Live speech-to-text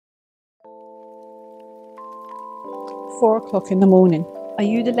4 o'clock in the morning. Are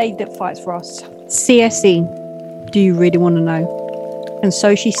you the lady that fights for us? CSE. Do you really want to know? And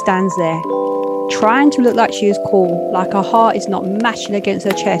so she stands there, trying to look like she is cool, like her heart is not mashing against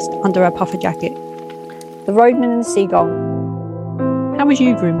her chest under her puffer jacket. The roadman and the seagull. How was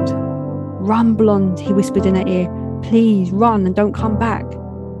you groomed? Run, blonde, he whispered in her ear. Please, run and don't come back.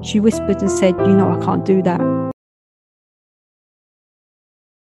 She whispered and said, you know I can't do that.